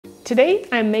Today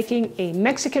I'm making a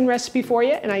Mexican recipe for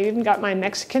you, and I even got my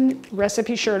Mexican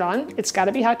recipe shirt on. It's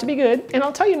gotta be hot to be good, and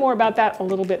I'll tell you more about that a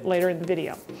little bit later in the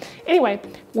video. Anyway,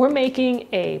 we're making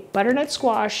a butternut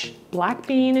squash, black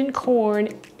bean and corn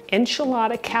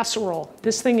enchilada casserole.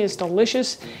 This thing is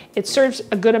delicious. It serves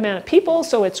a good amount of people,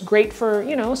 so it's great for,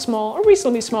 you know, a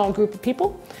reasonably small group of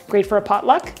people. Great for a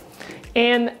potluck.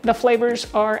 And the flavors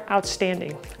are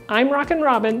outstanding. I'm Rockin'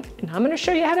 Robin, and I'm gonna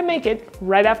show you how to make it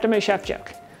right after my chef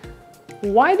joke.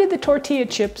 Why did the tortilla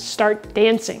chips start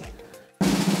dancing?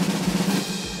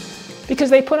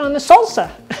 Because they put on the salsa.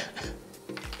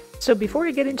 So before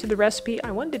we get into the recipe,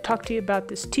 I wanted to talk to you about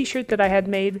this t-shirt that I had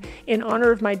made in honor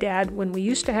of my dad. When we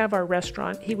used to have our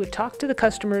restaurant, he would talk to the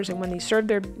customers, and when he served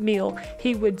their meal,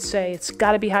 he would say, "It's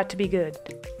gotta be hot to be good."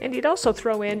 And he'd also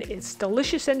throw in, "It's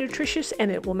delicious and nutritious, and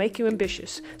it will make you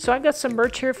ambitious." So I've got some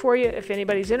merch here for you. If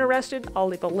anybody's interested, I'll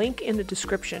leave a link in the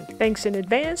description. Thanks in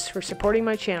advance for supporting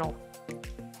my channel.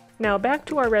 Now back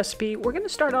to our recipe. We're going to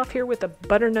start off here with a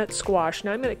butternut squash.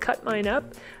 Now I'm going to cut mine up,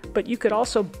 but you could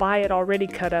also buy it already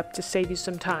cut up to save you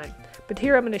some time. But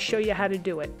here I'm going to show you how to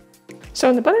do it. So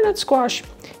in the butternut squash,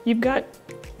 you've got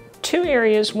two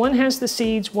areas. One has the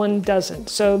seeds, one doesn't.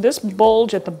 So this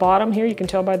bulge at the bottom here, you can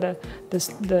tell by the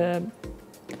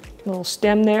little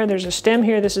stem there. There's a stem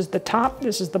here. This is the top.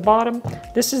 This is the bottom.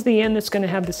 This is the end that's going to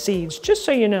have the seeds, just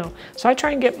so you know. So I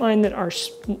try and get mine that are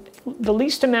the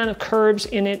least amount of curves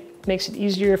in it. Makes it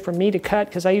easier for me to cut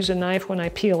because I use a knife when I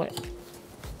peel it.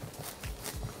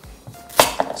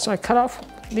 So I cut off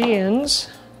the ends.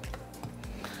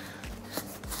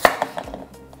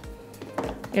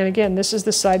 And again, this is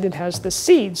the side that has the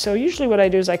seeds. So usually what I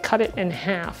do is I cut it in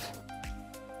half.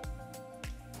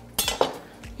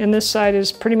 And this side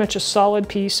is pretty much a solid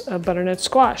piece of butternut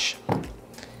squash.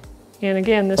 And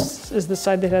again, this is the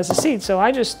side that has the seed. So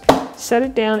I just set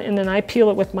it down and then I peel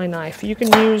it with my knife. You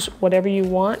can use whatever you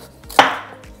want.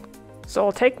 So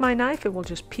I'll take my knife and we'll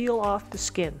just peel off the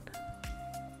skin.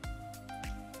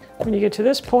 When you get to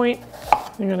this point,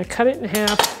 you're going to cut it in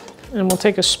half, and we'll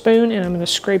take a spoon and I'm going to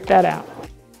scrape that out.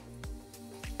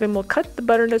 Then we'll cut the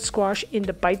butternut squash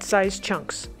into bite-sized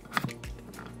chunks.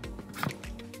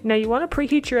 Now you want to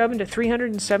preheat your oven to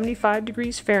 375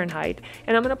 degrees Fahrenheit,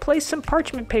 and I'm going to place some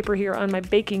parchment paper here on my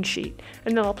baking sheet,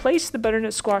 and then I'll place the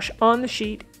butternut squash on the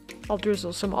sheet. I'll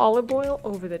drizzle some olive oil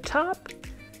over the top,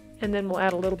 and then we'll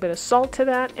add a little bit of salt to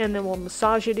that, and then we'll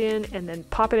massage it in and then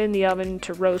pop it in the oven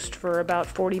to roast for about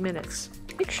 40 minutes.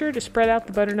 Make sure to spread out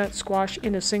the butternut squash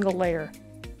in a single layer.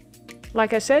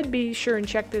 Like I said, be sure and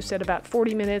check this at about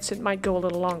 40 minutes. It might go a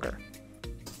little longer.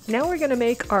 Now we're going to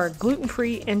make our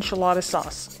gluten-free enchilada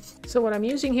sauce. So what I'm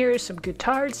using here is some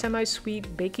Guittard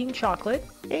semi-sweet baking chocolate,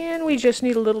 and we just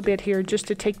need a little bit here just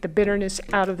to take the bitterness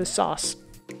out of the sauce.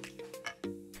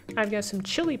 I've got some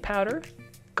chili powder,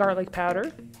 garlic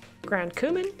powder, ground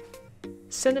cumin,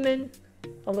 cinnamon,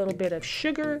 a little bit of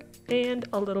sugar, and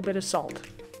a little bit of salt.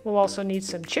 We'll also need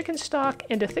some chicken stock,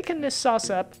 and to thicken this sauce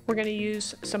up, we're going to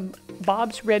use some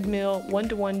Bob's Red Mill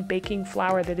 1-to-1 baking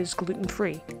flour that is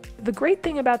gluten-free. The great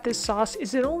thing about this sauce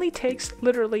is it only takes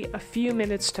literally a few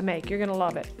minutes to make. You're going to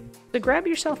love it. So grab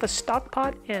yourself a stock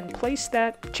pot and place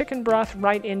that chicken broth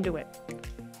right into it.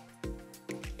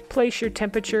 Place your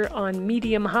temperature on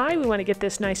medium-high. We want to get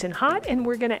this nice and hot, and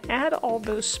we're going to add all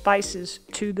those spices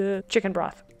to the chicken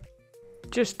broth.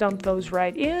 Just dump those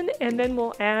right in, and then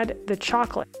we'll add the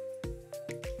chocolate.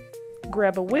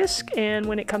 Grab a whisk, and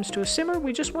when it comes to a simmer,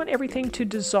 we just want everything to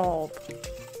dissolve.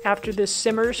 After this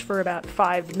simmers for about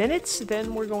 5 minutes,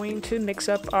 then we're going to mix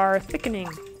up our thickening.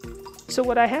 So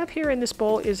what I have here in this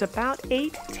bowl is about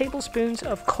 8 tablespoons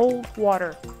of cold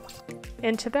water.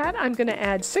 And to that, I'm going to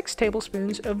add 6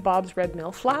 tablespoons of Bob's Red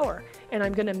Mill flour, and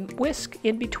I'm going to whisk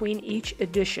in between each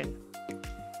addition.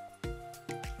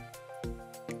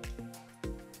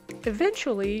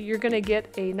 Eventually, you're going to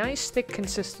get a nice thick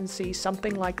consistency,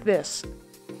 something like this.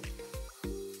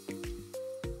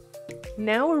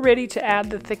 Now we're ready to add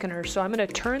the thickener, so I'm going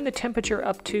to turn the temperature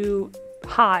up to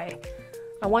high.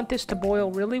 I want this to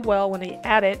boil really well when I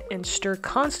add it, and stir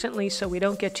constantly so we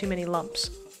don't get too many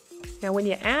lumps. Now when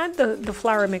you add the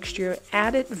flour mixture,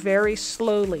 add it very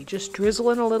slowly. Just drizzle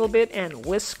in a little bit and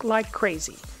whisk like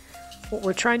crazy. What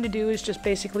we're trying to do is just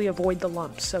basically avoid the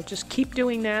lumps. So just keep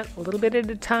doing that a little bit at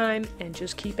a time and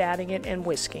just keep adding it and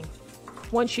whisking.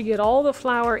 Once you get all the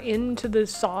flour into the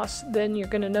sauce, then you're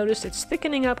going to notice it's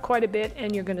thickening up quite a bit,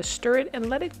 and you're going to stir it and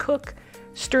let it cook,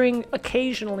 stirring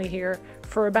occasionally here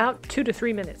for about 2 to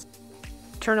 3 minutes.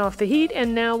 Turn off the heat,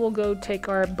 and now we'll go take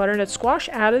our butternut squash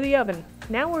out of the oven.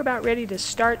 Now we're about ready to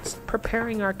start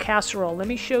preparing our casserole. Let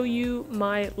me show you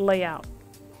my layout.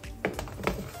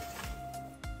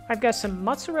 I've got some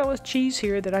mozzarella cheese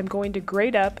here that I'm going to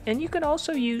grate up, and you can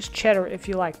also use cheddar if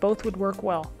you like. Both would work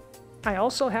well. I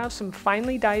also have some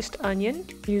finely diced onion,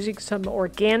 using some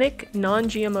organic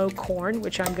non-GMO corn,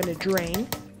 which I'm going to drain,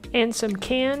 and some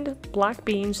canned black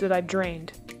beans that I've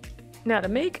drained. Now to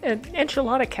make an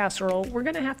enchilada casserole, we're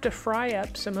going to have to fry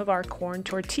up some of our corn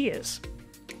tortillas.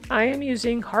 I am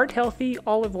using heart-healthy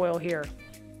olive oil here.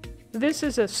 This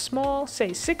is a small,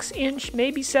 say 6-inch,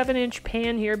 maybe 7-inch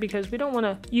pan here because we don't want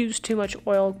to use too much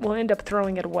oil. We'll end up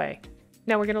throwing it away.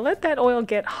 Now we're going to let that oil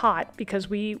get hot because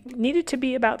we need it to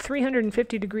be about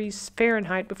 350 degrees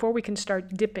Fahrenheit before we can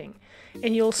start dipping.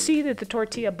 And you'll see that the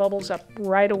tortilla bubbles up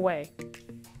right away.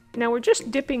 Now we're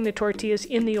just dipping the tortillas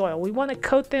in the oil. We want to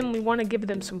coat them, we want to give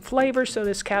them some flavor so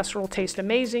this casserole tastes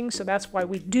amazing, so that's why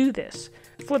we do this.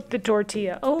 Flip the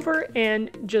tortilla over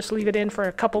and just leave it in for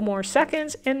a couple more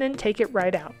seconds and then take it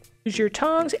right out. Use your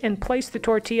tongs and place the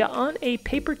tortilla on a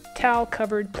paper towel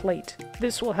covered plate.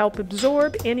 This will help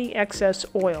absorb any excess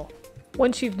oil.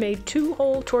 Once you've made 2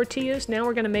 whole tortillas, now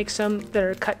we're going to make some that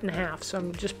are cut in half. So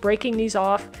I'm just breaking these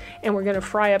off, and we're going to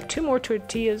fry up 2 more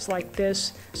tortillas like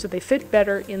this so they fit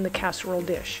better in the casserole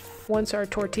dish. Once our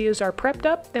tortillas are prepped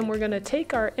up, then we're going to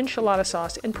take our enchilada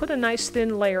sauce and put a nice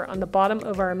thin layer on the bottom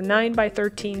of our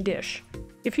 9x13 dish.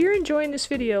 If you're enjoying this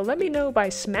video, let me know by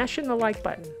smashing the like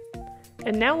button.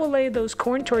 And now we'll lay those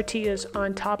corn tortillas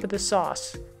on top of the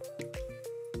sauce.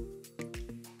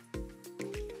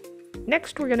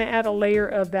 Next, we're going to add a layer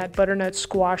of that butternut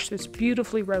squash that's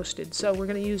beautifully roasted. So we're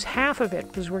going to use half of it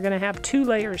because we're going to have 2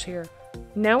 layers here.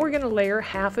 Now we're going to layer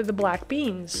half of the black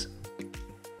beans.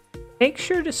 Make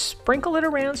sure to sprinkle it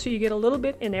around so you get a little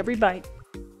bit in every bite.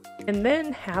 And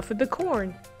then half of the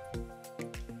corn.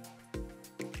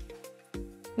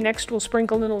 Next, we'll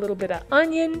sprinkle in a little bit of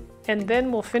onion, and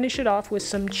then we'll finish it off with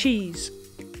some cheese.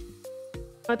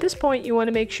 At this point, you want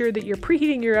to make sure that you're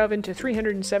preheating your oven to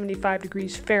 375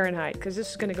 degrees Fahrenheit because this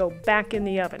is going to go back in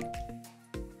the oven.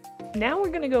 Now we're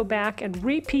going to go back and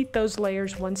repeat those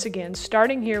layers once again,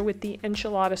 starting here with the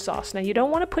enchilada sauce. Now you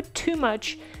don't want to put too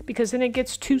much because then it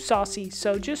gets too saucy,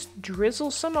 so just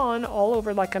drizzle some on all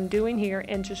over like I'm doing here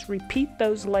and just repeat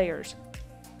those layers.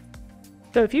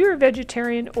 So if you're a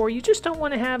vegetarian or you just don't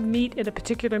want to have meat at a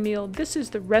particular meal, this is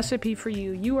the recipe for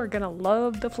you. You are going to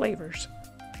love the flavors.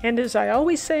 And as I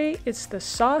always say, it's the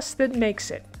sauce that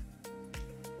makes it.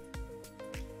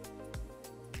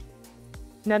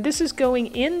 Now this is going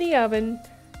in the oven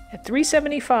at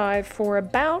 375 for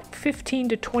about 15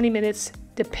 to 20 minutes,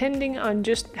 depending on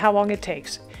just how long it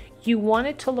takes. You want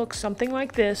it to look something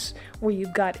like this, where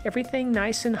you've got everything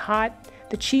nice and hot.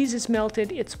 The cheese is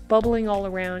melted, it's bubbling all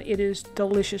around. It is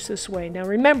delicious this way. Now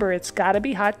remember, it's got to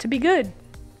be hot to be good.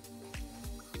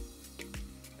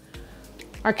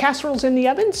 Our casserole's in the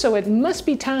oven, so it must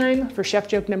be time for chef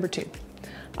joke number 2.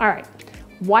 All right,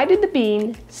 why did the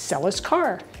bean sell his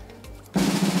car?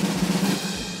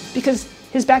 Because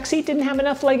his back seat didn't have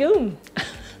enough legroom.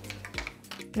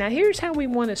 Now here's how we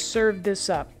want to serve this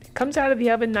up. It comes out of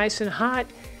the oven nice and hot.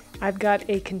 I've got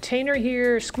a container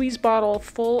here, squeeze bottle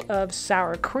full of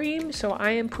sour cream, so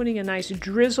I am putting a nice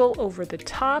drizzle over the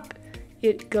top.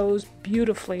 It goes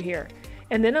beautifully here.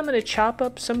 And then I'm going to chop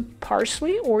up some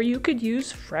parsley, or you could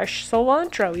use fresh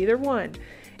cilantro, either one,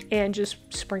 and just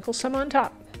sprinkle some on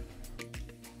top.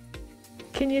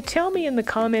 Can you tell me in the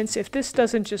comments if this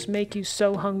doesn't just make you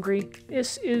so hungry?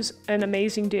 This is an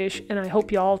amazing dish, and I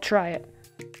hope you all try it.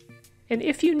 And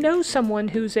if you know someone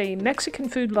who's a Mexican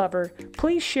food lover,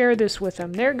 please share this with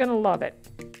them. They're going to love it.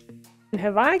 And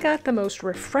have I got the most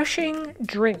refreshing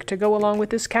drink to go along with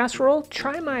this casserole?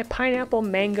 Try my pineapple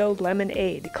mango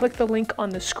lemonade. Click the link on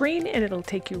the screen and it'll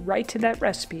take you right to that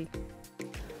recipe.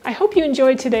 I hope you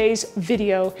enjoyed today's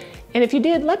video, and if you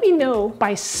did, let me know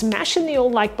by smashing the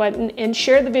old like button and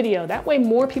share the video. That way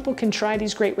more people can try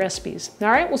these great recipes. All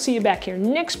right, we'll see you back here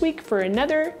next week for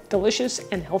another delicious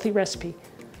and healthy recipe.